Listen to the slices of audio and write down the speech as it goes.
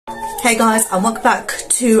Hey guys, and welcome back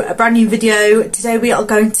to a brand new video. Today we are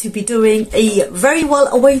going to be doing a very well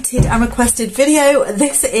awaited and requested video.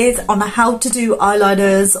 This is on how to do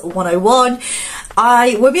eyeliners 101.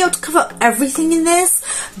 I won't be able to cover everything in this,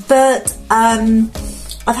 but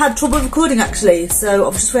I've had trouble recording actually, so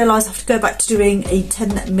I've just realised I have to go back to doing a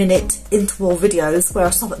 10-minute interval videos where I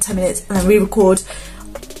stop at 10 minutes and then re-record.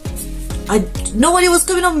 I have no idea what's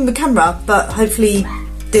going on with the camera, but hopefully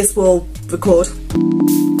this will record.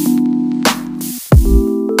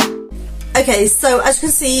 Okay, so as you can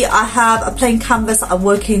see, I have a plain canvas that I'm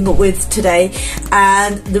working with today,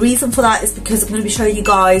 and the reason for that is because I'm going to be showing you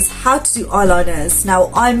guys how to do eyeliners. Now,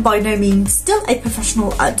 I'm by no means still a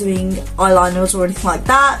professional at doing eyeliners or anything like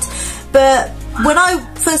that, but when I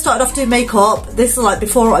first started off doing makeup, this is like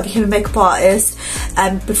before I became a makeup artist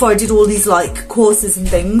and before I did all these like courses and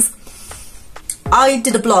things, I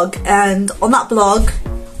did a blog, and on that blog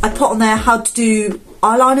I put on there how to do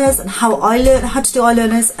eyeliners and how I learned how to do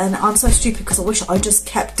eyeliners, and I'm so stupid because I wish I just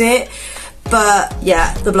kept it, but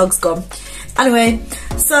yeah, the blog's gone. Anyway,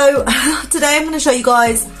 so today I'm going to show you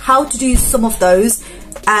guys how to do some of those,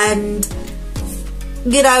 and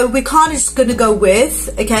you know, we're kind of just going to go with,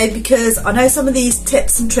 okay, because I know some of these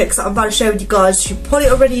tips and tricks that I'm about to share with you guys, you probably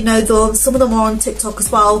already know them, some of them are on TikTok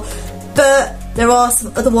as well, but there are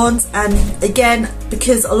some other ones, and again,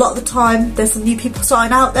 because a lot of the time there's some new people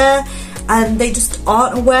starting out there and they just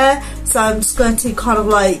aren't aware, so I'm just going to kind of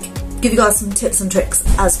like give you guys some tips and tricks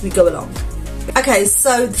as we go along. Okay,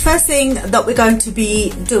 so the first thing that we're going to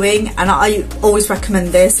be doing, and I always recommend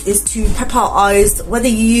this, is to prep our eyes, whether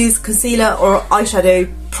you use concealer or eyeshadow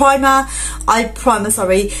primer. But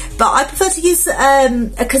I prefer to use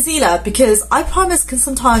a concealer, because eye primers can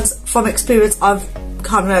sometimes, from experience, I've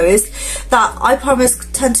kind of noticed that eye primers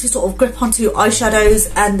tend to sort of grip onto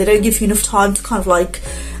eyeshadows and they don't give you enough time to kind of like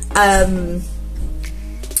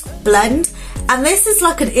blend, and this is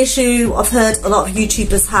like an issue I've heard a lot of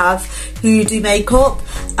YouTubers have who do makeup.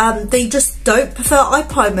 They just don't prefer eye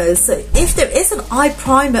primers. So if there is an eye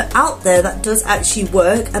primer out there that does actually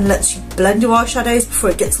work and lets you blend your eyeshadows before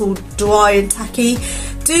it gets all dry and tacky,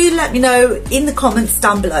 do let me know in the comments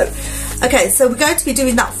down below. Okay, so we're going to be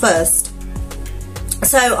doing that first.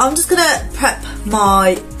 So I'm just gonna prep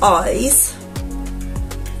my eyes,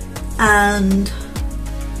 and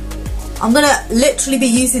I'm gonna literally be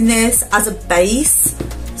using this as a base.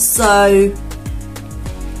 So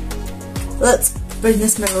let's bring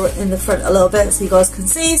this mirror in the front a little bit so you guys can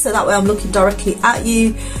see, so that way I'm looking directly at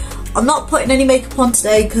you. I'm not putting any makeup on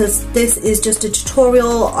today because this is just a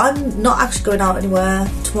tutorial. I'm not actually going out anywhere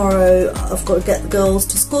tomorrow. I've got to get the girls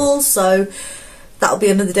to school, so that'll be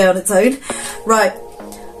another day on its own. Right.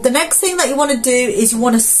 The next thing that you want to do is you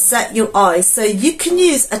want to set your eyes. So you can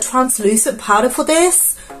use a translucent powder for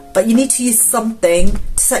this, but you need to use something to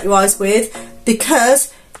set your eyes with,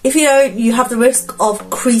 because if you don't, you have the risk of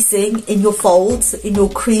creasing in your folds, in your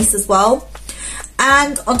crease as well.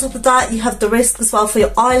 And on top of that, you have the risk as well for your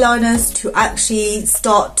eyeliners to actually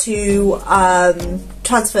start to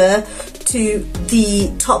transfer to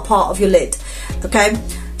the top part of your lid. Okay,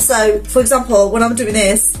 so for example, when I'm doing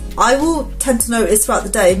this, I will tend to notice throughout the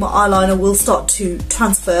day my eyeliner will start to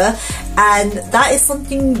transfer, and that is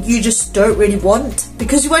something you just don't really want,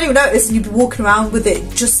 because you won't even notice and you'll be walking around with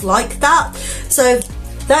it just like that. So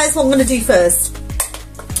that is what I'm going to do first.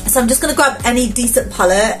 So I'm just going to grab any decent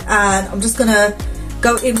palette, and I'm just going to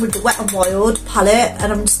go in with the Wet n Wild palette,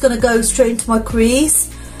 and I'm just going to go straight into my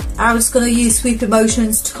crease, and I'm just going to use sweeping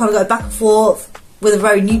motions to kind of go back and forth with a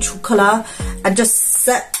very neutral colour and just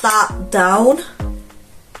set that down.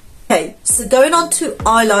 Okay, so going on to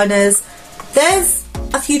eyeliners, there's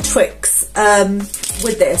a few tricks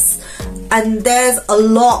with this, and there's a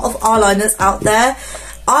lot of eyeliners out there.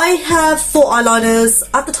 I have 4 eyeliners.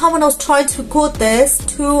 At the time when I was trying to record this,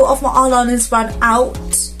 2 of my eyeliners ran out,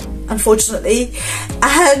 unfortunately,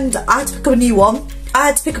 and I had to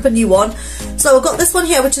pick up a new one. So I've got this one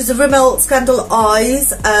here, which is a Rimmel Scandal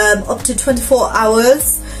Eyes, up to 24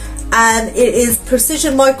 hours, and it is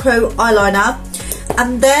Precision Micro Eyeliner.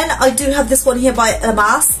 And then I do have this one here by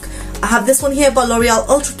Mask. I have this one here by L'Oreal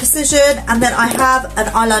Ultra Precision, and then I have an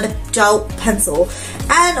eyeliner gel pencil,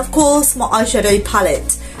 and of course my eyeshadow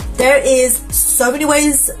palette. There is so many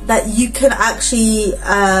ways that you can actually,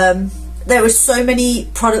 there are so many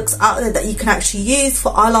products out there that you can actually use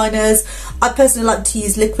for eyeliners. I personally like to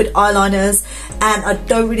use liquid eyeliners, and I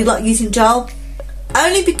don't really like using gel,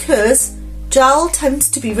 only because gel tends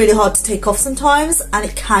to be really hard to take off sometimes, and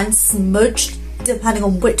it can smudge depending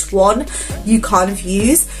on which one you kind of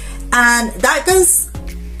use, and that is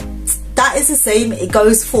the same, it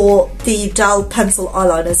goes for the gel pencil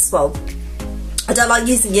eyeliners as well. I don't like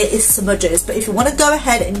using it, it smudges. But if you want to go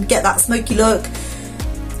ahead and get that smoky look,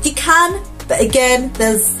 you can, but again,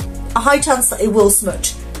 there's a high chance that it will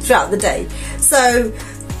smudge throughout the day. So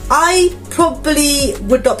I probably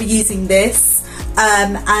would not be using this,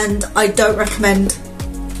 and I don't recommend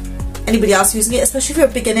anybody else using it, especially if you're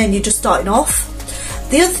a beginner and you're just starting off.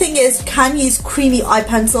 The other thing is, you can use creamy eye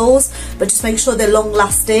pencils, but just make sure they're long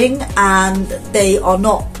lasting and they are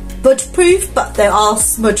not budge proof, but they are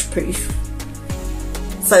smudge proof.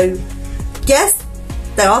 So yes,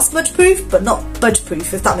 they are smudge proof, but not budge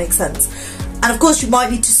proof, if that makes sense. And of course you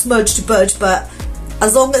might need to smudge to budge, but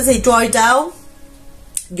as long as they dry down,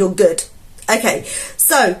 you're good. Okay,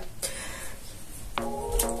 so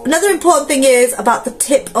another important thing is about the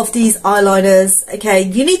tip of these eyeliners. Okay,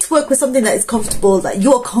 you need to work with something that is comfortable, that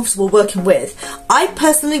you're comfortable working with. I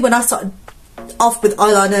personally, when I started off with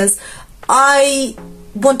eyeliners, I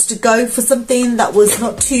wanted to go for something that was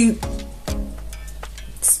not too,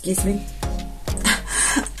 excuse me,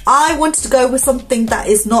 I wanted to go with something that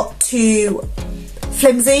is not too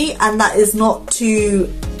flimsy and that is not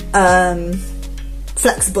too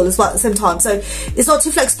flexible as well at the same time. So it's not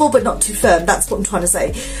too flexible but not too firm, that's what I'm trying to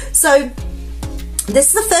say. So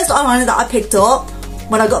this is the first eyeliner that I picked up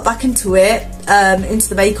when I got back into it, into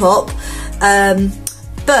the makeup,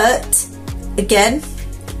 but again,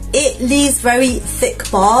 it leaves very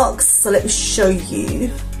thick marks. So let me show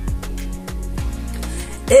you.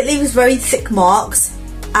 It leaves very thick marks,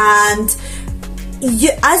 and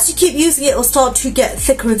as you keep using it, it'll start to get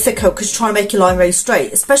thicker and thicker because you're trying to make your line very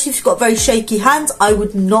straight. Especially if you've got very shaky hands, I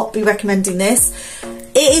would not be recommending this.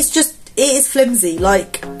 It is flimsy,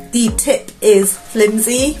 like the tip is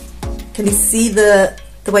flimsy. Can you see the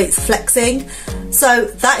way it's flexing? So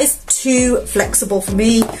that is too flexible for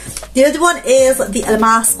me. The other one is the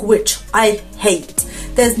Mask, which I hate.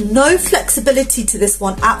 There's no flexibility to this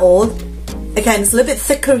one at all. Again, it's a little bit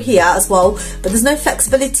thicker here as well, but there's no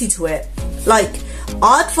flexibility to it. Like,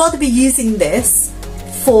 I'd rather be using this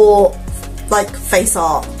for like face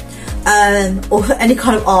art or any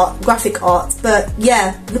kind of art, graphic art. But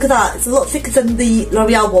yeah, look at that, it's a lot thicker than the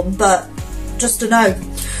L'Oreal one, but just a no.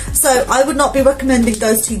 So I would not be recommending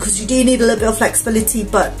those two because you do need a little bit of flexibility,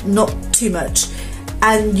 but not too much.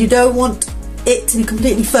 And you don't want it to be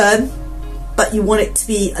completely firm, but you want it to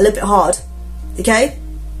be a little bit hard. Okay?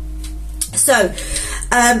 So,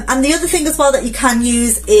 and the other thing as well that you can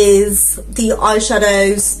use is the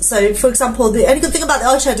eyeshadows. So for example, the only good thing about the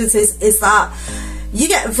eyeshadows is that you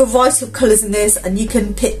get a variety of colours in this, and you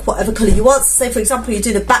can pick whatever colour you want. So say for example, you're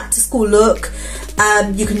doing a back to school look,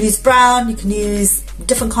 you can use brown, you can use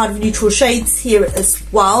different kind of neutral shades here as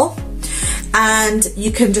well, and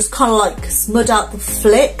you can just kind of like smudge out the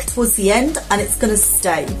flick towards the end, and it's going to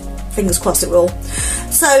stay. Fingers crossed it will.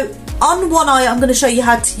 So on one eye, I'm going to show you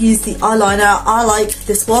how to use the eyeliner. I like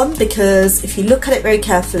this one because if you look at it very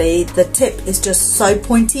carefully, the tip is just so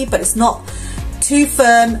pointy, but it's not too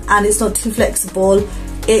firm and it's not too flexible.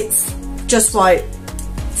 It's just right.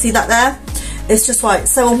 See that there? It's just right.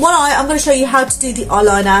 So on one eye, I'm going to show you how to do the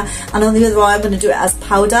eyeliner, and on the other eye, I'm going to do it as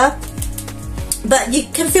powder. But you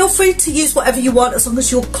can feel free to use whatever you want as long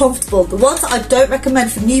as you're comfortable. The ones that I don't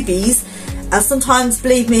recommend for newbies, and sometimes,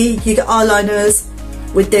 believe me, you get eyeliners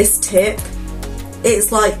with this tip.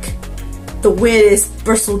 It's like the weirdest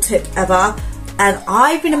bristle tip ever, and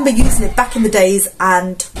I remember using it back in the days,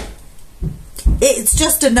 and it's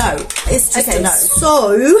just a no. It's just a no.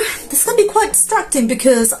 So this is going to be quite distracting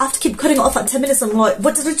because I have to keep cutting it off at 10 minutes. I'm like,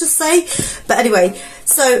 what did I just say? But anyway,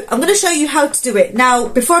 so I'm going to show you how to do it. Now,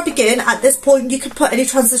 before I begin, at this point, you can put any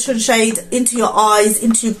transition shade into your eyes,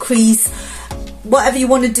 into your crease, whatever you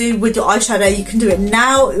want to do with your eyeshadow, you can do it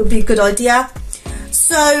now. It would be a good idea.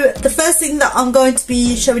 So the first thing that I'm going to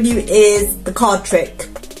be showing you is the card trick.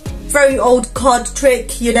 Very old card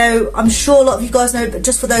trick, you know, I'm sure a lot of you guys know, but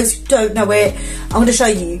just for those who don't know it, I'm going to show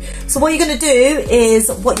you. So what you're going to do is,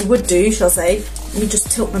 what you would do, shall I say, let me just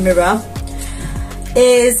tilt my mirror,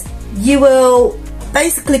 is you will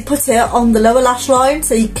basically put it on the lower lash line.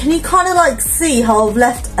 So can you kind of like see how I've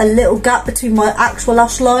left a little gap between my actual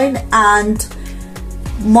lash line and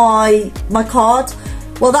my card?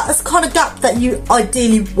 Well, that's the kind of gap that you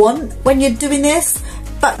ideally want when you're doing this,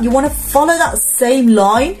 but you want to follow that same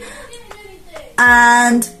line,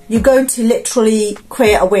 and you're going to literally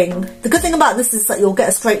create a wing. The good thing about this is that you'll get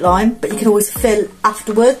a straight line, but you can always fill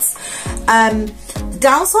afterwards. The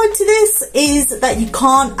downside to this is that you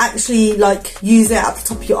can't actually like use it at the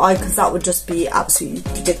top of your eye, because that would just be absolutely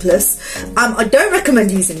ridiculous. I don't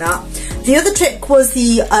recommend using that. The other trick was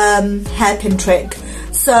the hairpin trick.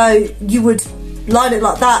 So you would line it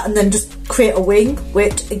like that and then just create a wing,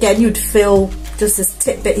 which again you'd fill just this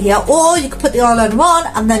tip bit here, or you could put the eyeliner on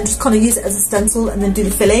and then just kind of use it as a stencil and then do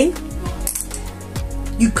the filling.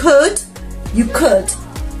 You could,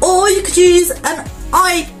 or you could use an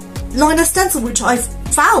eyeliner stencil, which I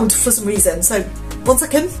found for some reason. So 1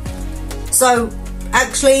 second. So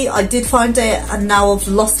actually I did find it and now I've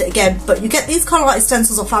lost it again, but you get these kind of like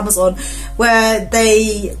stencils off Amazon where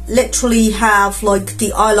they literally have like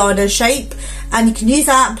the eyeliner shape, and you can use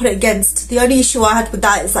that and put it against. The only issue I had with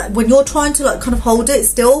that is that when you're trying to like kind of hold it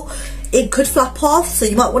still, it could flap off, so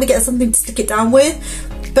you might want to get something to stick it down with.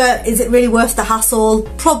 But is it really worth the hassle?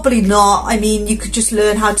 Probably not. I mean, you could just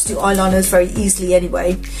learn how to do eyeliners very easily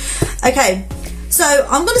anyway. Okay, so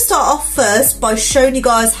I'm going to start off first by showing you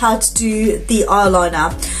guys how to do the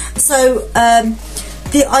eyeliner. So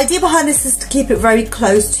the idea behind this is to keep it very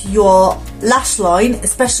close to your lash line,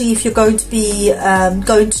 especially if you're going to be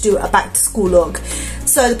going to do a back to school look.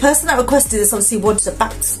 So the person that requested this obviously wanted a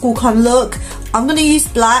back to school kind of look. I'm going to use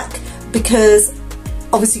black because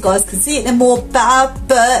obviously you guys can see it, they're more better,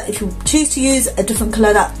 but if you choose to use a different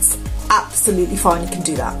colour, that's absolutely fine, you can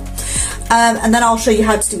do that. And then I'll show you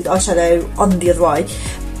how to do the eyeshadow on the other eye.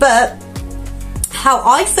 But how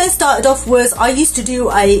I first started off was I used to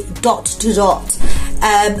do a dot to dot.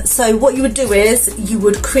 So what you would do is you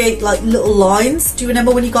would create like little lines. Do you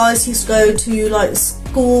remember when you guys used to go to like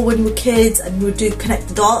school when you were kids and you would do connect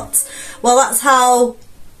the dots? Well, that's how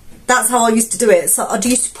I used to do it. So I'd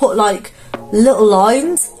used to put like little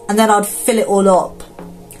lines and then I'd fill it all up.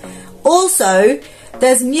 Also,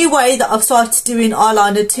 there's a new way that I've started doing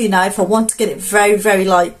eyeliner too now if I want to get it very, very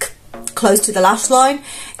like close to the lash line,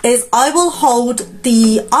 is I will hold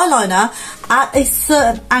the eyeliner at a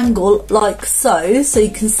certain angle like so. So you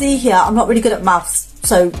can see here, I'm not really good at maths,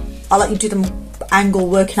 so I'll let you do the angle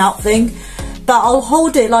working out thing. But I'll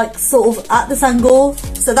hold it like sort of at this angle,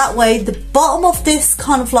 so that way the bottom of this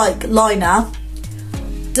kind of like liner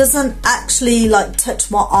doesn't actually like touch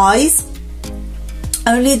my eyes,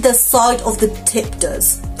 only the side of the tip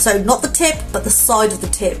does. So not the tip, but the side of the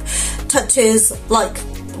tip touches like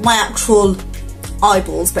my actual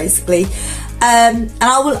eyeballs basically. And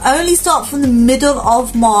I will only start from the middle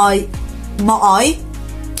of my eye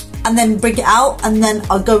and then bring it out, and then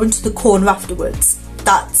I'll go into the corner afterwards.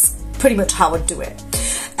 That's pretty much how I do it.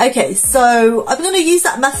 Okay, so I'm going to use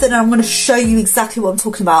that method and I'm going to show you exactly what I'm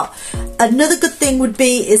talking about. Another good thing would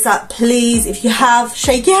be is that please, if you have,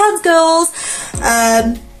 shake your hands, girls,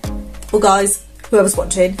 or guys, whoever's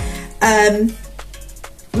watching,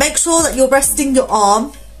 make sure that you're resting your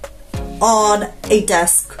arm on a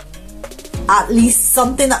desk, at least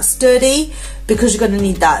something that's sturdy, because you're going to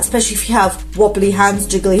need that, especially if you have wobbly hands,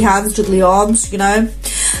 jiggly arms, you know.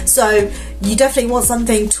 So you definitely want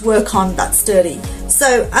something to work on that's sturdy.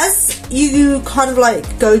 So as you kind of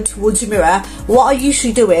like go towards your mirror, what I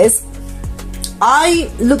usually do is I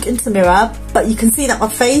look into the mirror, but you can see that my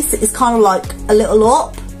face is kind of like a little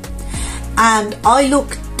up, and I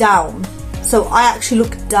look down. So I actually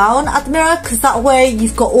look down at the mirror, because that way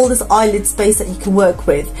you've got all this eyelid space that you can work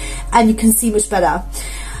with and you can see much better.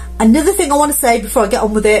 Another thing I want to say before I get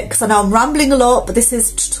on with it, because I know I'm rambling a lot, but this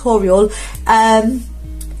is a tutorial,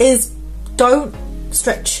 is don't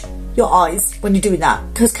stretch your eyes when you're doing that,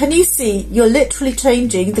 because can you see you're literally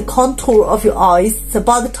changing the contour of your eyes. So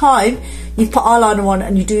by the time you put eyeliner on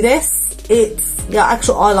and you do this, it's your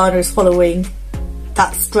actual eyeliner is following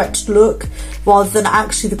that stretched look rather than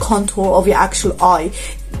actually the contour of your actual eye.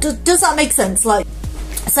 Does that make sense? Like,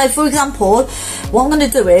 so for example, what I'm going to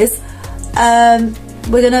do is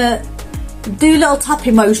we're going to do little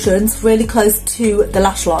tapping motions really close to the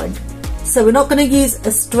lash line. So we're not going to use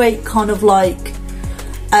a straight kind of like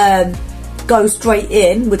go straight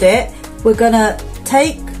in with it. We're going to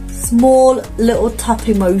take small little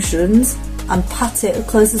tapping motions and pat it as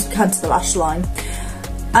close as we can to the lash line.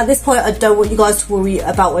 At this point, I don't want you guys to worry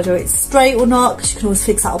about whether it's straight or not, because you can always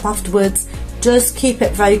fix that up afterwards. Just keep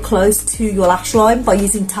it very close to your lash line by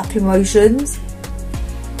using tapping motions.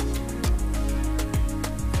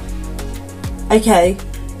 Okay,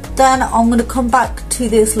 then I'm going to come back to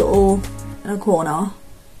this little in a corner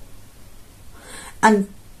and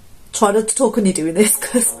try not to talk when you're doing this,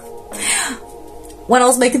 because when I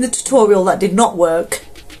was making the tutorial that did not work,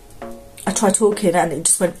 I tried talking and it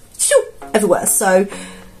just went shoo everywhere. So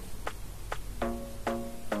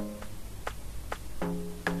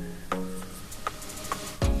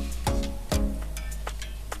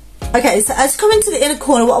okay, so as you come into the inner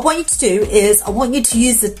corner, what I want you to do is I want you to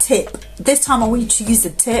use the tip. This time I want you to use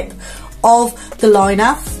the tip of the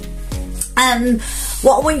liner. And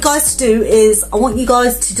what I want you guys to do is I want you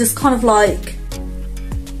guys to just kind of like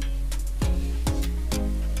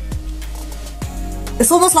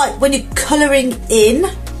it's almost like when you're colouring in.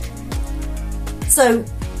 So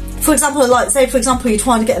for example, like say for example you're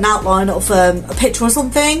trying to get an outline of a picture or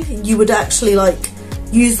something, you would actually like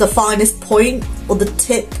use the finest point or the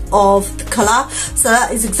tip of the colour. So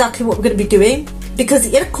that is exactly what we're going to be doing, because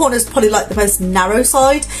the inner corner is probably like the most narrow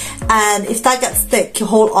side, and if that gets thick your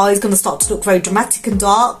whole eye is going to start to look very dramatic and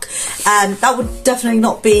dark, and that would definitely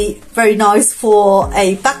not be very nice for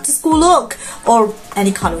a back to school look or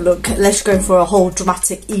any kind of look, unless you're going for a whole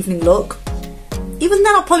dramatic evening look. Even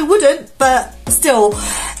then I probably wouldn't, but still.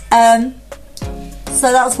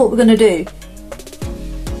 So that's what we're going to do.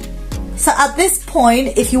 So at this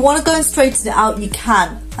point, if you want to go and straighten it out, you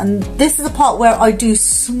can. And this is the part where I do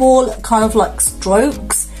small kind of like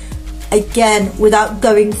strokes. Again, without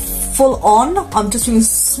going full on, I'm just doing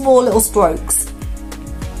small little strokes.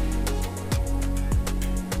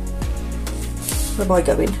 Where am I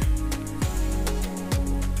going?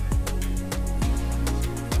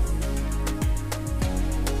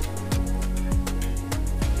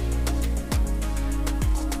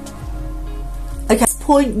 Okay, at this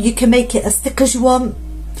point you can make it as thick as you want,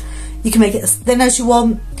 you can make it as thin as you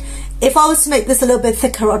want. If I was to make this a little bit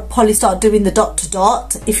thicker, I'd probably start doing the dot to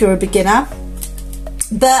dot if you're a beginner,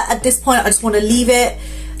 but at this point I just want to leave it,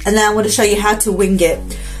 and then I'm going to show you how to wing it.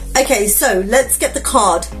 Okay, so let's get the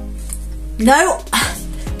card. No,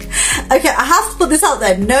 okay, I have to put this out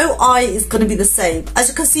there, no eye is going to be the same. As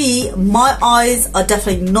you can see, my eyes are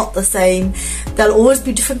definitely not the same. There'll always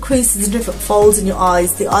be different creases and different folds in your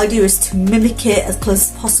eyes. The idea is to mimic it as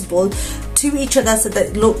close as possible to each other so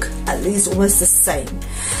that they look at least almost the same.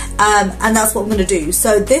 And that's what I'm going to do.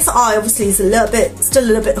 So this eye obviously is still a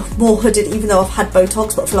little bit more hooded, even though I've had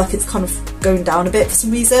Botox, but I feel like it's kind of going down a bit for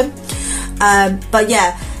some reason. But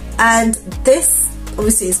yeah, and this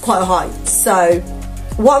obviously is quite high. So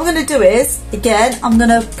what I'm going to do is, again, I'm going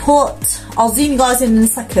to put, I'll zoom you guys in a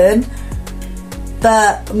second,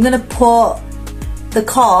 but I'm going to put the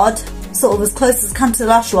card sort of as close as I can to the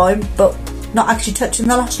lash line, but not actually touching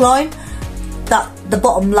the lash line, the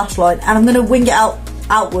bottom lash line, and I'm going to wing it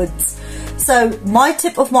outwards. So my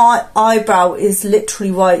tip of my eyebrow is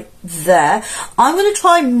literally right there. I'm going to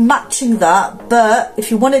try matching that, but if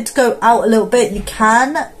you want it to go out a little bit, you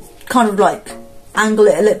can kind of like angle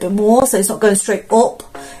it a little bit more, so it's not going straight up,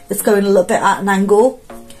 it's going a little bit at an angle.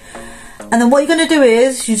 And then what you're going to do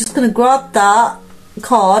is you're just going to grab that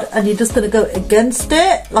card and you're just going to go against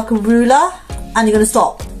it like a ruler, and you're going to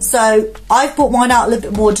stop. So I've brought mine out a little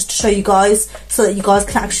bit more just to show you guys, so that you guys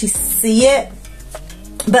can actually see it.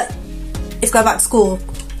 But if going back to school,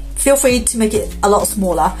 feel free to make it a lot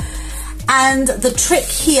smaller. And the trick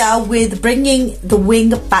here with bringing the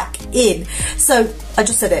wing back in, so I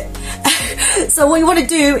just said it. So what you want to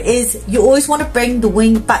do is you always want to bring the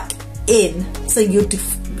wing back in, so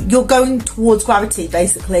you're going towards gravity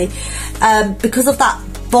basically, because of that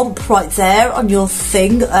bump right there on your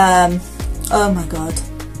thing. Oh my god,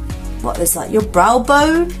 what is that, your brow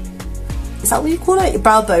bone? Is that what you call it, your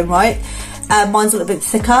brow bone, right? Mine's a little bit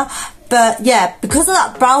thicker, but yeah, because of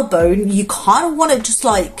that brow bone, you kind of want to just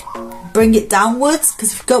like bring it downwards,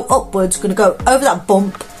 because if you go upwards, you're going to go over that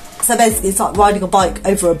bump. So basically it's like riding a bike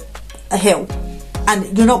over a hill,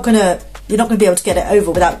 and you're not going to be able to get it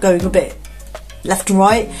over without going a bit left and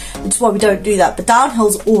right, which is why we don't do that. But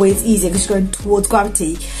downhill's always easier because you're going towards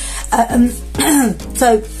gravity.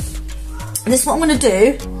 So this is what I'm going to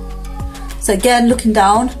do. So again, looking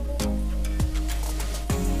down,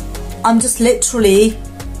 I'm just literally,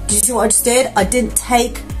 did you see what I just did? I didn't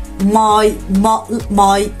take my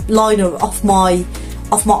liner off my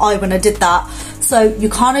eye when I did that. So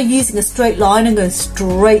you're kind of using a straight line and going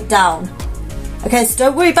straight down. Okay, so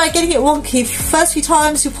don't worry about getting it wonky. First few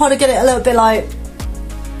times you'll probably get it a little bit like,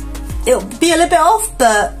 it'll be a little bit off,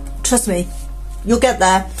 but trust me, you'll get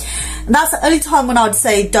there. And that's the only time when I'd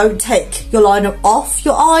say don't take your liner off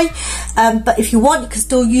your eye. But if you want, you can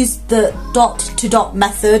still use the dot to dot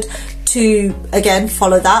method to, again,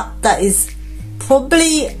 follow that. That is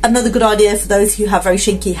probably another good idea for those who have very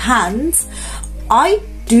shaky hands. I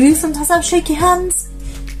do sometimes have shaky hands,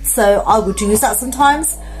 so I would use that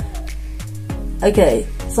sometimes. Okay,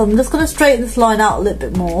 so I'm just going to straighten this line out a little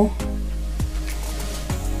bit more.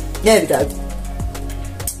 There we go.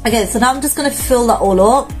 Okay, so now I'm just going to fill that all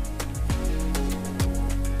up.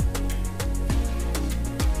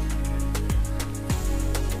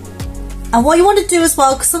 And what you want to do as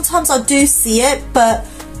well, because sometimes I do see it, but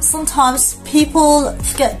sometimes people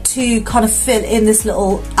forget to kind of fill in this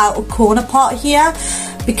little outer corner part here,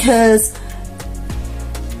 because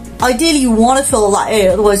ideally you want to fill that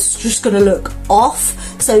in, otherwise it's just going to look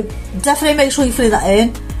off. So definitely make sure you fill that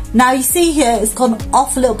in. Now you see here it's gone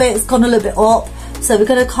off a little bit, it's gone a little bit up. So we're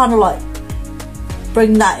going to kind of like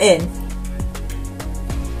bring that in.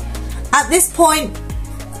 At this point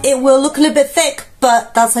it will look a little bit thick,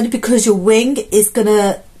 but that's only because your wing is going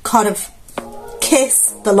to kind of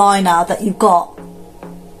kiss the liner that you've got.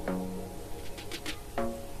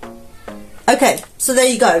 Okay, so there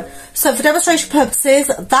you go. So for demonstration purposes,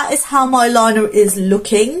 that is how my liner is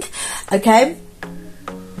looking. Okay,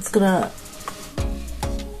 it's gonna...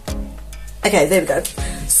 Okay, there we go.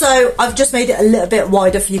 So I've just made it a little bit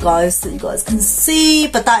wider for you guys so you guys can see,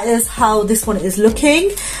 but that is how this one is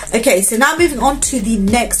looking. Okay, so now moving on to the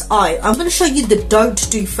next eye. I'm going to show you the don't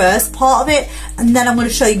do first part of it, and then I'm going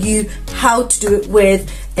to show you how to do it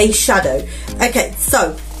with a shadow. Okay,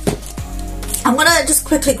 so I'm going to just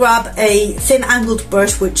quickly grab a thin angled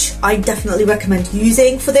brush, which I definitely recommend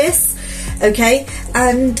using for this. Okay,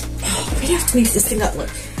 and I really have to move this thing up.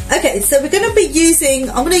 Okay, so we're going to be using,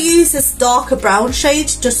 I'm going to use this darker brown shade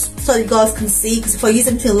just so you guys can see, because if I use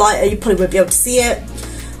anything lighter you probably won't be able to see it.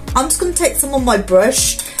 I'm just going to take some on my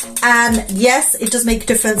brush, and yes, it does make a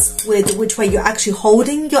difference with which way you're actually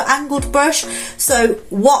holding your angled brush. So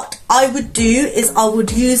what I would do is I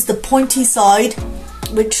would use the pointy side,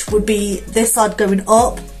 which would be this side going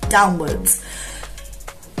up, downwards.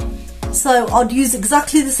 So I'd use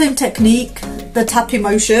exactly the same technique, the tapping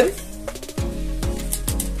motion.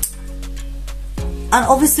 And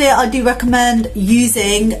obviously I do recommend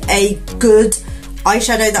using a good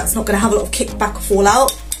eyeshadow that's not going to have a lot of kickback or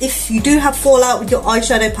fallout. If you do have fallout with your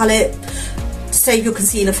eyeshadow palette, save your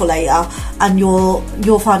concealer for later and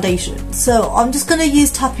your foundation. So I'm just going to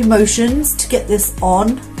use tapping motions to get this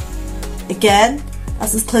on. Again,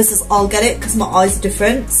 that's as close as I'll get it because my eyes are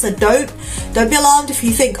different. So don't be alarmed if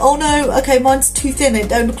you think, oh no, okay, mine's too thin, it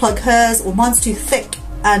don't look like hers, or mine's too thick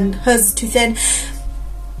and hers is too thin.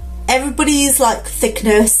 Everybody's like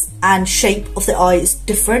thickness and shape of the eye is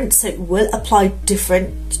different, so it will apply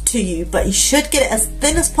different to you, but you should get it as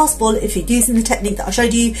thin as possible if you're using the technique that I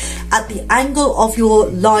showed you at the angle of your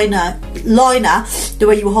liner, the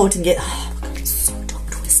way you were holding it. Oh my god, it's so tongue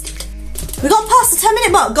twisted. We got past the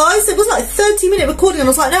 10-minute mark, guys. It was like 30-minute recording and I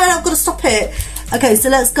was like, no, I've got to stop it. Okay, so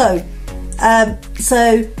let's go.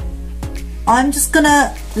 So I'm just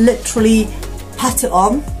gonna literally pat it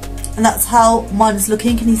on. And that's how mine is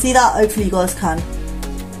looking. Can you see that? Hopefully you guys can.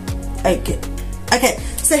 Okay,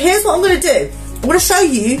 so here's what I'm going to do. I'm going to show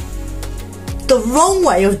you the wrong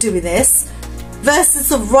way of doing this versus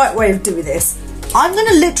the right way of doing this. I'm going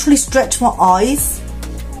to literally stretch my eyes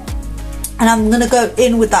and I'm going to go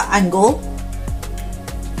in with that angle.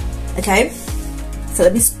 Okay, so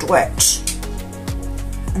let me stretch.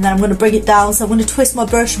 And then I'm going to bring it down. So I'm going to twist my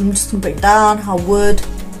brush and I'm just going to bring it down how I would.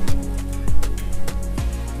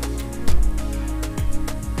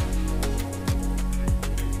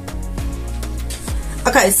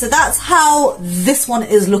 Okay, so that's how this one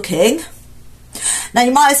is looking. Now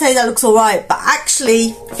you might say that looks alright, but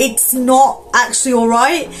actually it's not actually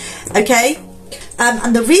alright, okay?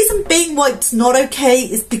 And the reason being why it's not okay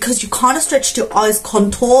is because you kind of stretched your eyes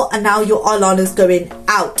contour and now your eyeliner is going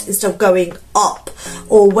out instead of going up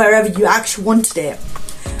or wherever you actually wanted it.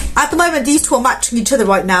 At the moment these two are matching each other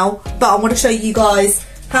right now, but I want to show you guys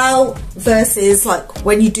how versus like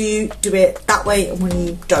when you do it that way and when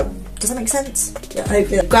you don't. Does that make sense? Yeah,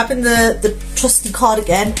 hopefully. Grabbing the trusty card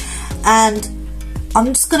again, and I'm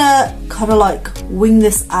just gonna kind of like wing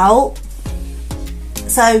this out.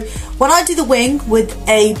 So when I do the wing with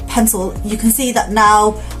a pencil, you can see that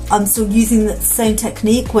now I'm still using the same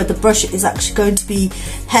technique where the brush is actually going to be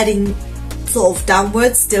heading sort of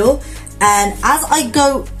downwards still, and as I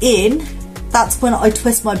go in, that's when I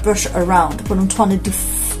twist my brush around when I'm trying to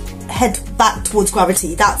head back towards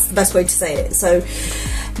gravity. That's the best way to say it. So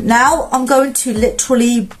now I'm going to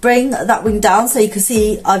literally bring that wing down so you can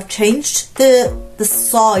see I've changed the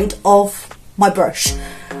side of my brush,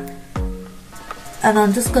 and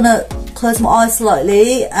I'm just gonna close my eyes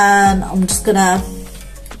slightly and I'm just gonna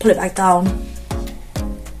pull it back down.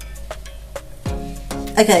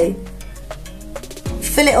 Okay,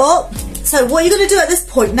 fill it up. So what you're gonna do at this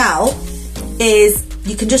point now is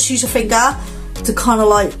you can just use your finger to kind of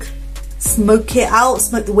like smoke it out,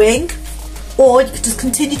 smoke the wing, or you could just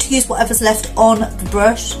continue to use whatever's left on the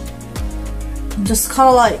brush and just kind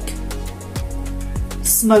of like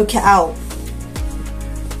smoke it out.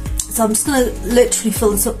 So I'm just going to literally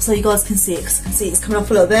fill this up so you guys can see it, because I can see it's coming off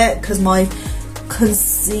a little bit because my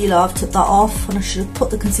concealer, I've took that off and I should have put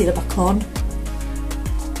the concealer back on.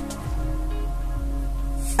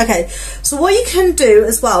 Okay, so what you can do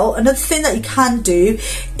as well, another thing that you can do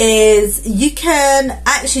is you can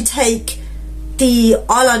actually take the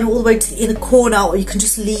eyeliner all the way to the inner corner, or you can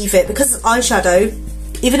just leave it, because it's eyeshadow.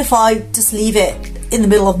 Even if I just leave it in the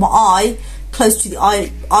middle of my eye, close to the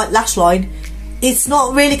eye lash line, it's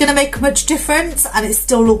not really going to make much difference, and it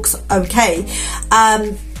still looks okay.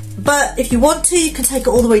 But if you want to, you can take it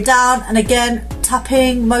all the way down, and again,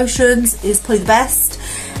 tapping motions is probably the best.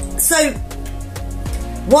 So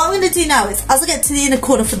what I'm going to do now is, as I get to the inner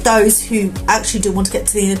corner, for those who actually do want to get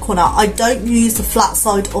to the inner corner, I don't use the flat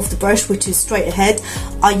side of the brush, which is straight ahead.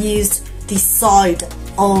 I use the side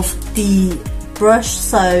of the brush.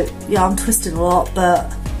 So yeah, I'm twisting a lot,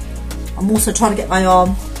 but I'm also trying to get my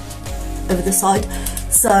arm over the side.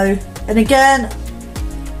 So, and again,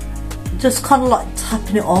 just kind of like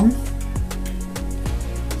tapping it on.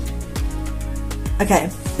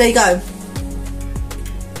 Okay, there you go.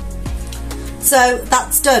 So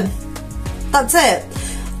that's done. That's it.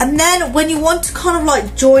 And then when you want to kind of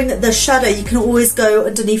like join the shadow, you can always go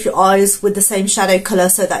underneath your eyes with the same shadow colour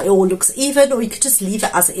so that it all looks even, or you could just leave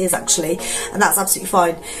it as it is actually, and that's absolutely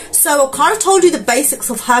fine. So I kind of told you the basics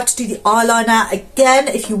of how to do the eyeliner. Again,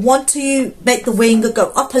 if you want to make the wing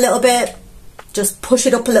go up a little bit, just push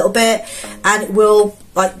it up a little bit, and it will,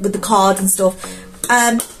 like with the card and stuff.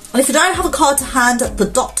 And if you don't have a card to hand, the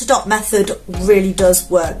dot to dot method really does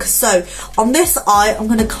work. So on this eye, I'm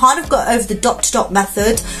going to kind of go over the dot to dot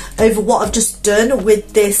method over what I've just done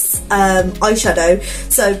with this eyeshadow.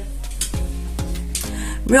 So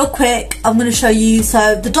real quick, I'm going to show you.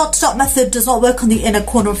 So the dot to dot method does not work on the inner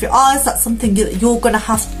corner of your eyes. That's something that you're going to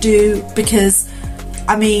have to do, because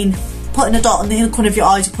I mean, putting a dot on the inner corner of your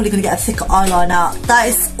eyes, you're probably going to get a thicker eyeliner. That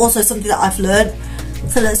is also something that I've learned.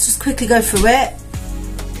 So let's just quickly go through it.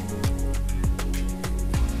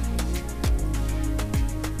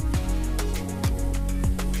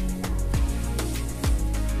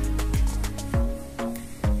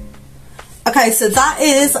 Okay, so that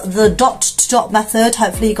is the dot to dot method.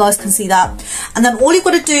 Hopefully you guys can see that. And then all you've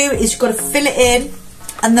got to do is you've got to fill it in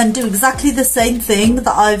and then do exactly the same thing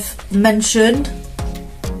that I've mentioned.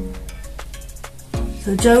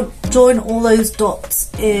 So join all those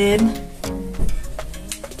dots in,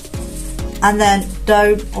 and then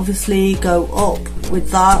don't obviously go up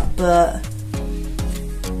with that, but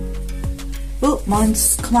oh,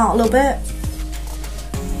 mine's come out a little bit.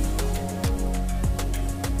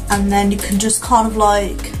 And then you can just kind of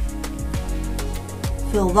like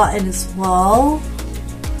fill that in as well.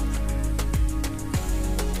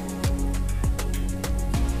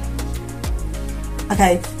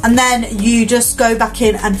 Okay, and then you just go back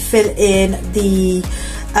in and fill in the,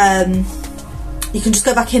 you can just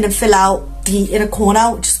go back in and fill out the inner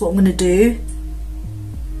corner, which is what I'm going to do.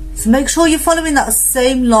 So make sure you're following that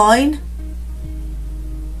same line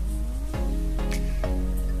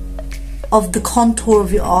of the contour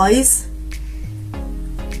of your eyes,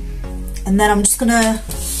 and then I'm just gonna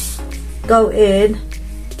go in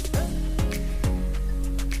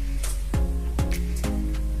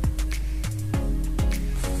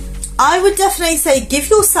I would definitely say give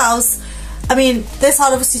yourselves, I mean this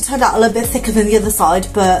side obviously turned out a little bit thicker than the other side,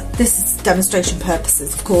 but this is demonstration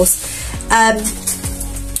purposes of course,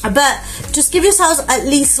 but just give yourselves at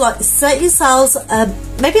least, like, set yourselves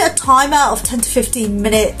maybe a timer of 10 to 15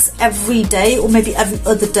 minutes every day, or maybe every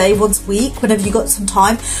other day, once a week, whenever you got some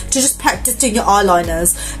time, to just practice doing your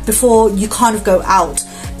eyeliners before you kind of go out.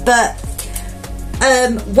 But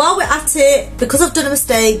while we're at it, because I've done a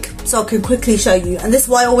mistake, so I can quickly show you, and this is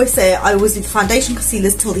why I always say I always do the foundation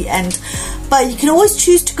concealers till the end, but you can always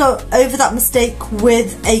choose to go over that mistake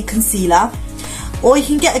with a concealer, or you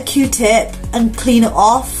can get a Q-tip and clean it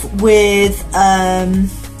off with a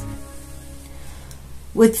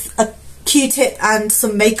Q-tip and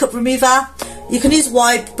some makeup remover. You can use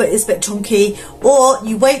wipe, but it's a bit chunky, or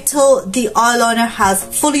you wait till the eyeliner has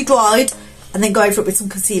fully dried and then go over it with some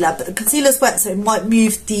concealer. But the concealer's wet, so it might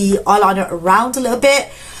move the eyeliner around a little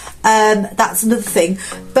bit. That's another thing.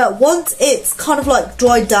 But once it's kind of like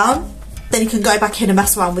dried down, then you can go back in and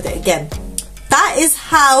mess around with it again. That is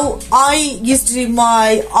how I used to do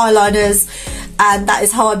my eyeliners, and that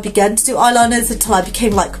is how I began to do eyeliners until I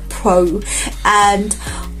became like pro. And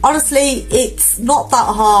honestly, it's not that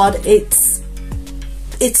hard.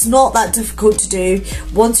 It's not that difficult to do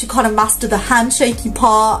once you kind of master the hand shaky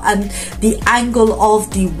part and the angle of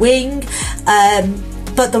the wing,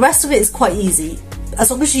 but the rest of it is quite easy. As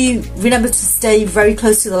long as you remember to stay very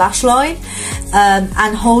close to the lash line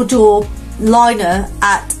and hold your liner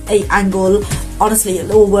at an angle, honestly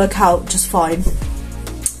it'll all work out just fine.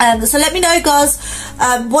 So let me know guys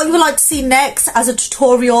what you would like to see next as a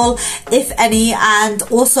tutorial, if any, and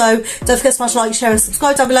also don't forget to smash like, share and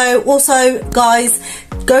subscribe down below. Also guys,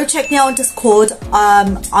 go check me out on Discord.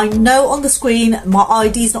 I know on the screen my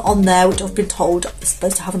ID's not on there, which I've been told is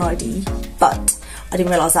supposed to have an ID, but I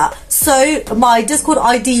didn't realise that. So my Discord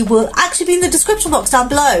ID will actually be in the description box down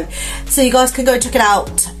below, so you guys can go check it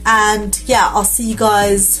out. And yeah, I'll see you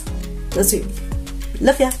guys soon.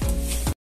 Love ya.